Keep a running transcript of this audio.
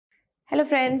Hello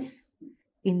friends,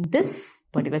 in this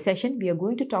particular session we are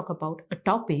going to talk about a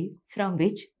topic from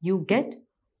which you get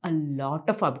a lot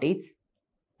of updates,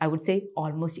 I would say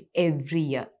almost every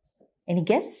year. Any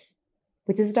guess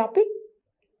which is the topic?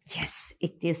 Yes,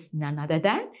 it is none other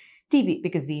than TB,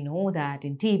 because we know that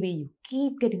in TB you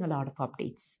keep getting a lot of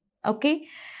updates. Okay,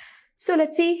 so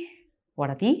let's see what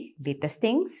are the latest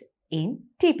things in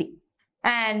TB.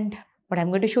 And what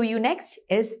I'm going to show you next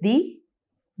is the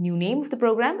new name of the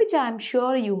program, which I'm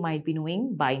sure you might be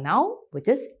knowing by now, which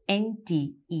is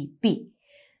NTEP,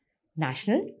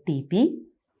 National TB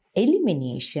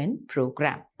Elimination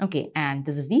Program. Okay, and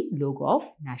this is the logo of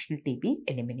National TB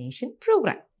Elimination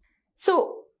Program.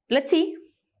 So let's see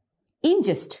in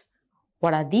just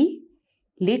what are the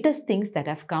latest things that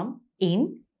have come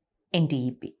in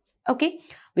NTEP. Okay,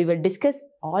 we will discuss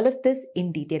all of this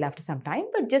in detail after some time,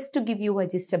 but just to give you a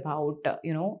gist about,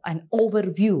 an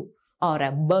overview or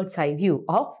a bird's eye view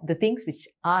of the things which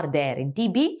are there in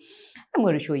TB, I'm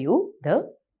going to show you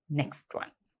the next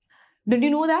one. Did you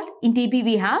know that in TB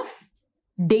we have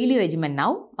daily regimen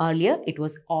now? Earlier it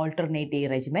was alternate day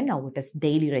regimen, now it is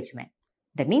daily regimen.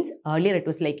 That means earlier it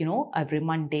was like, every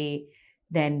Monday,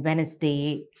 then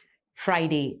Wednesday,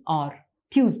 Friday, or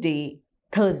Tuesday,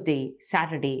 Thursday,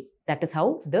 Saturday. That is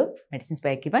how the medicines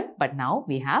were given. But now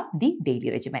we have the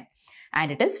daily regimen. And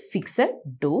it is fixed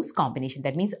dose combination.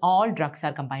 That means all drugs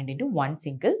are combined into one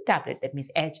single tablet. That means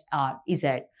H, R,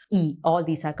 Z, E. All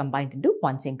these are combined into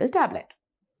one single tablet.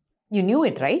 You knew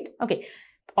it, right? Okay.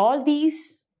 All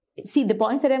these, see, the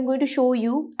points that I'm going to show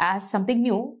you as something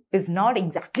new is not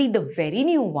exactly the very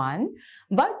new one,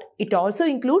 but it also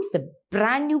includes the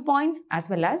brand new points as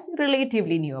well as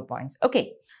relatively newer points.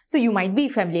 Okay. So you might be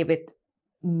familiar with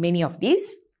many of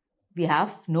these. We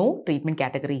have no treatment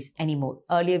categories anymore.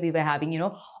 Earlier we were having,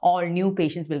 all new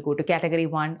patients will go to category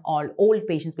 1, all old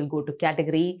patients will go to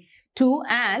category 2,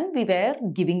 and we were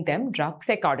giving them drugs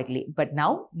accordingly. But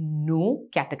now no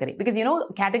category, because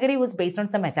category was based on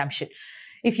some assumption.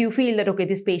 If you feel that, okay,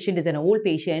 this patient is an old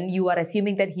patient, you are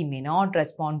assuming that he may not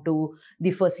respond to the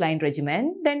first line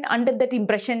regimen, then under that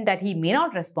impression that he may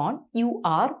not respond, you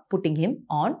are putting him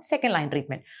on second line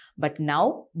treatment. But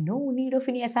now, no need of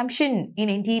any assumption in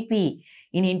NTEP.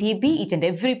 In NTEP, each and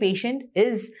every patient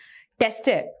is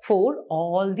tested for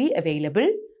all the available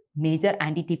major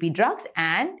anti-TB drugs,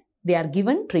 and they are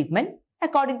given treatment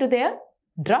according to their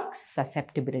drug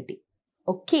susceptibility.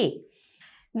 Okay.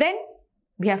 Then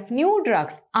we have new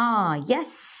drugs.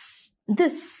 Yes,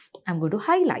 this I'm going to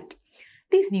highlight.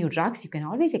 These new drugs you can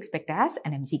always expect as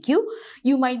an MCQ.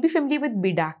 You might be familiar with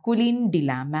bedaquiline,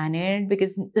 delamanid,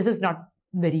 because this is not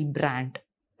very brand.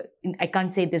 I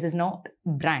can't say this is not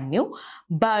brand new,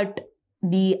 but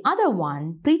the other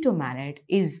one, pretomanid,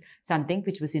 is something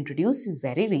which was introduced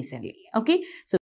very recently. Okay, so